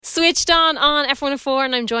Switched on F104,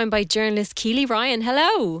 and I'm joined by journalist Keeley Ryan.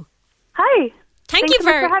 Hello. Hi. Thank you you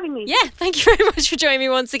for having me. Yeah, thank you very much for joining me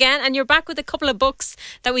once again. And you're back with a couple of books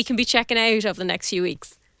that we can be checking out over the next few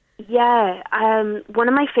weeks. Yeah, one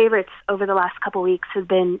of my favorites over the last couple of weeks has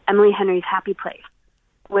been Emily Henry's Happy Place,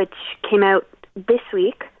 which came out this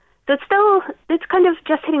week. So it's kind of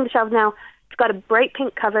just hitting the shelves now. It's got a bright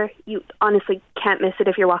pink cover. You honestly can't miss it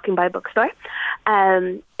if you're walking by a bookstore.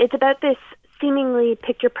 It's about this seemingly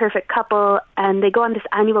picture-perfect couple, and they go on this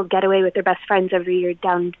annual getaway with their best friends every year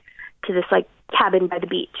down to this cabin by the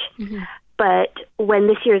beach. Mm-hmm. But when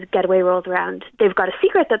this year's getaway rolls around, they've got a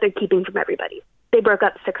secret that they're keeping from everybody. They broke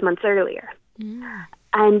up 6 months earlier. Mm.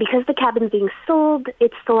 And because the cabin's being sold,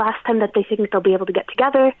 it's the last time that they think they'll be able to get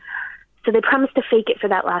together. So they promise to fake it for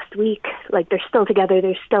that last week. They're still together,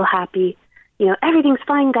 they're still happy. Everything's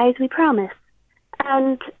fine, guys, we promise.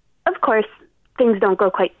 And, of course, things don't go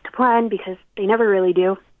quite to plan because they never really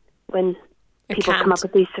do when people come up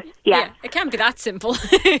with these. Yeah, it can't be that simple.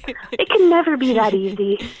 It can never be that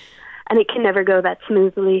easy, and it can never go that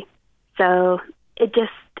smoothly. So it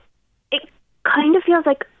kind of feels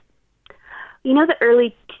like, the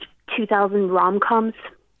early 2000 rom-coms?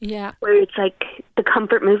 Yeah. Where it's the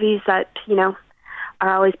comfort movies that,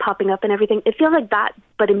 are always popping up and everything. It feels like that,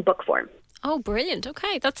 but in book form. Oh, brilliant.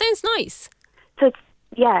 Okay, that sounds nice. So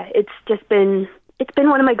it's been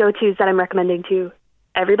one of my go-tos that I'm recommending to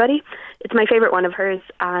everybody. It's my favorite one of hers,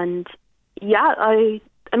 and I'm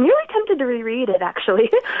really tempted to reread it, actually.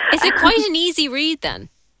 Is it quite an easy read then?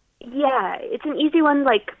 Yeah, it's an easy one,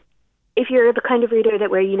 if you're the kind of reader that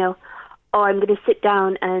where, I'm going to sit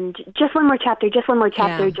down and just one more chapter, just one more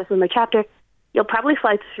chapter, just one more chapter, you'll probably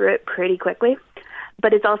fly through it pretty quickly.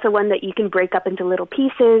 But it's also one that you can break up into little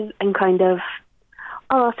pieces and kind of,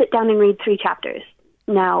 I'll sit down and read 3 chapters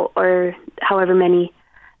now, or however many,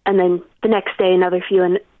 and then the next day another few.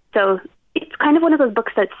 And so it's kind of one of those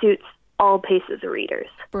books that suits all paces of readers.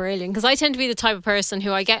 Brilliant, because I tend to be the type of person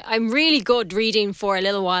who I'm really good reading for a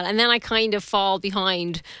little while, and then I kind of fall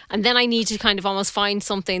behind, and then I need to kind of almost find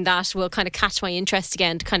something that will kind of catch my interest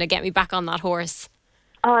again to kind of get me back on that horse.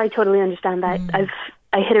 Oh, I totally understand that.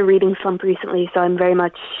 I hit a reading slump recently, so I'm very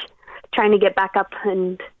much trying to get back up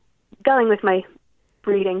and going with my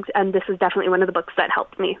readings, and this was definitely one of the books that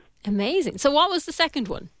helped me. Amazing. So what was the second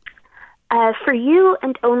one? For You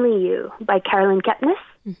and Only You by Carolyn Kepnes.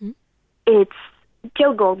 Mm-hmm. It's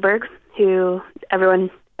Joe Goldberg, who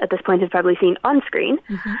everyone at this point has probably seen on screen.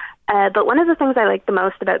 Mm-hmm. But one of the things I like the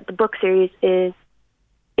most about the book series is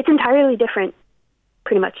it's entirely different,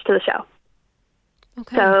 pretty much, to the show.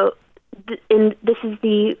 Okay. So this is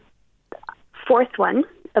the 4th one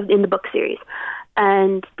in the book series.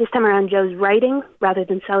 And this time around, Joe's writing rather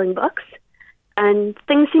than selling books. And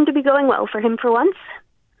things seem to be going well for him for once.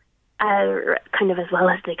 Kind of as well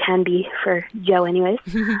as they can be for Joe anyways.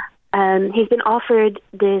 He's been offered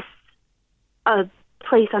this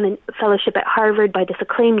place on a fellowship at Harvard by this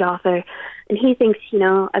acclaimed author. And he thinks,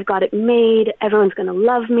 I've got it made. Everyone's going to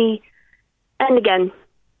love me. And again,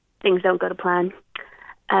 things don't go to plan.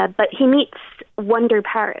 But he meets Wonder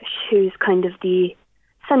Parrish, who's kind of the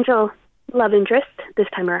central love interest this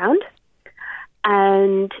time around.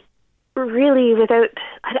 And really,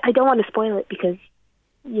 I don't want to spoil it because,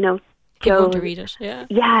 Joe want to read it, yeah.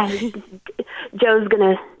 Yeah, Joe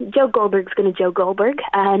Goldberg's gonna Joe Goldberg,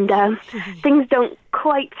 and things don't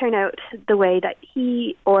quite turn out the way that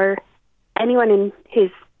he or anyone in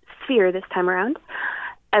his sphere this time around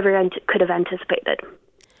ever could have anticipated.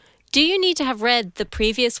 Do you need to have read the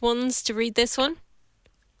previous ones to read this one?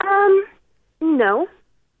 No.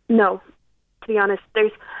 To be honest,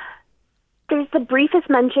 there's the briefest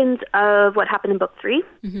mentions of what happened in book 3,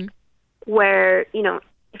 mm-hmm. where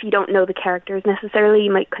if you don't know the characters necessarily,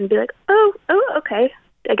 you might kind of be like, oh, okay,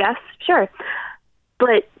 I guess, sure.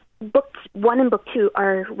 But book 1 and book 2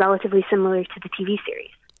 are relatively similar to the TV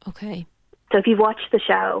series. Okay. So if you've watched the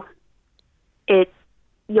show,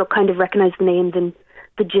 you'll kind of recognize the names and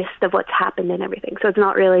the gist of what's happened and everything. So it's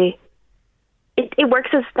not really... It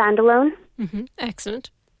works as standalone. Mm-hmm. Excellent.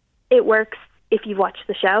 It works if you've watched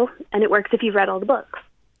the show, and it works if you've read all the books.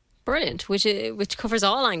 Brilliant, which covers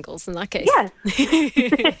all angles in that case. Yeah.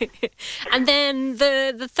 And then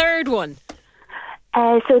the third one.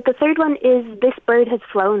 So the third one is This Bird Has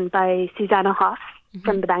Flown by Susanna Hoff mm-hmm.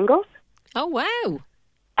 from The Bangles. Oh, wow.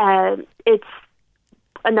 It's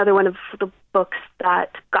another one of the books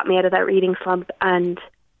that got me out of that reading slump, and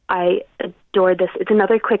I adored this. It's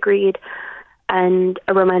another quick read and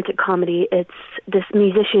a romantic comedy. It's this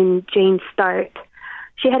musician, Jane Start.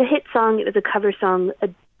 She had a hit song. It was a cover song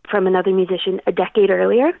from another musician a decade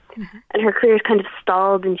earlier, and her career's kind of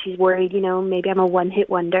stalled, and she's worried, maybe I'm a one-hit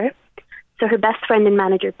wonder. So her best friend and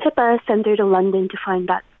manager, Pippa, sends her to London to find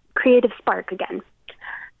that creative spark again.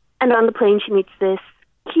 And on the plane, she meets this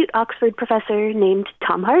cute Oxford professor named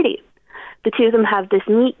Tom Hardy. The two of them have this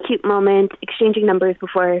neat, cute moment, exchanging numbers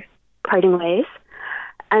before parting ways.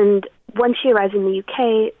 And once she arrives in the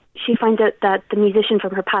UK, she finds out that the musician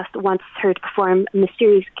from her past wants her to perform a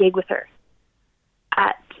mysterious gig with her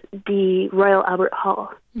at the Royal Albert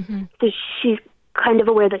Hall. So she's kind of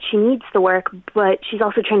aware that she needs the work, but she's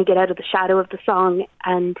also trying to get out of the shadow of the song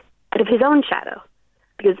and out of his own shadow,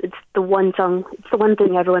 because it's the one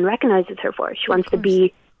thing everyone recognizes her for. She wants to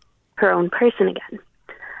be her own person again.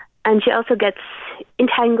 And she also gets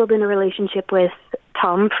entangled in a relationship with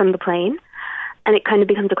Tom from the plane, and it kind of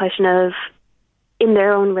becomes a question of, in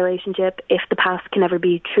their own relationship, if the past can ever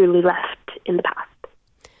be truly left in the past.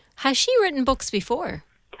 Has she written books before?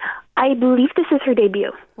 I believe this is her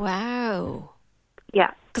debut. Wow.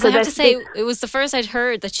 Yeah. Because I have to say, it was the first I'd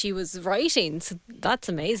heard that she was writing, so that's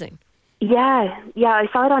amazing. Yeah, I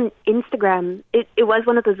saw it on Instagram. It was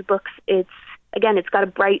one of those books. It's got a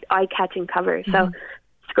bright, eye-catching cover. So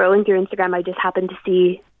scrolling through Instagram, I just happened to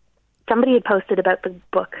see somebody had posted about the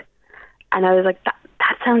book, and I was like,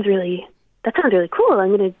 that sounds really cool.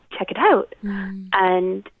 I'm going to check it out.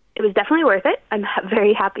 And it was definitely worth it. I'm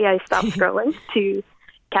very happy I stopped scrolling to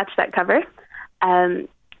catch that cover. And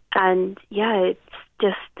yeah, it's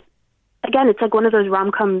just, again, it's like one of those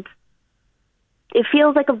rom-coms. It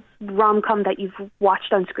feels like a rom-com that you've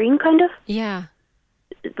watched on screen, kind of. Yeah.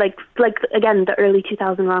 Like again, the early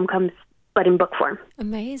 2000 rom-coms, but in book form.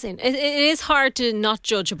 Amazing. It is hard to not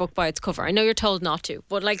judge a book by its cover. I know you're told not to,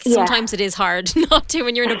 but sometimes it is hard not to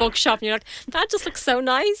when you're in a bookshop and you're like, that just looks so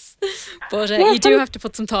nice. But you do have to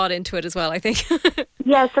put some thought into it as well, I think.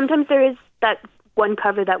 Yeah, sometimes there is that one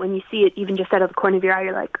cover that when you see it, even just out of the corner of your eye,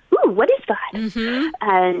 you're like, ooh, what is that?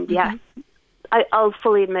 And yeah, I'll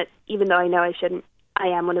fully admit, even though I know I shouldn't, I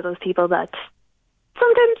am one of those people that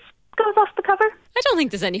sometimes goes off the cover. I don't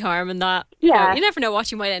think there's any harm in that. Yeah. You never know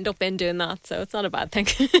what you might end up in doing that, so it's not a bad thing.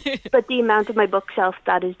 But the amount of my bookshelf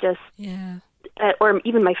that is just, or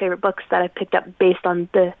even my favorite books that I've picked up based on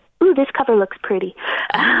this cover looks pretty.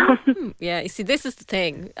 Yeah, you see, this is the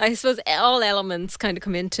thing. I suppose all elements kind of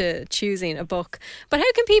come into choosing a book. But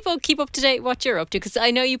how can people keep up to date what you're up to? Because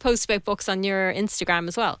I know you post about books on your Instagram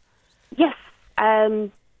as well. Yes.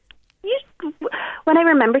 When I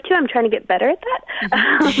remember to, I'm trying to get better at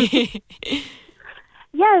that.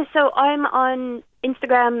 Yeah, so I'm on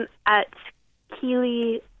Instagram at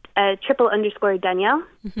Keeley _ Danielle.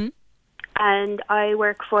 And I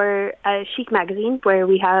work for Chic Magazine, where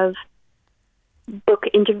we have book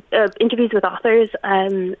interviews with authors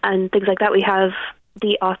and things like that. We have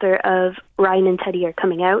the author of Ryan and Teddy Are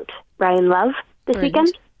Coming Out, Ryan Love, this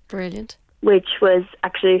weekend. Brilliant. Which was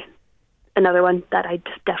actually another one that I'd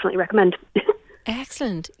definitely recommend.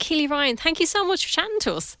 Excellent. Keeley Ryan, thank you so much for chatting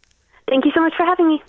to us. Thank you so much for having me.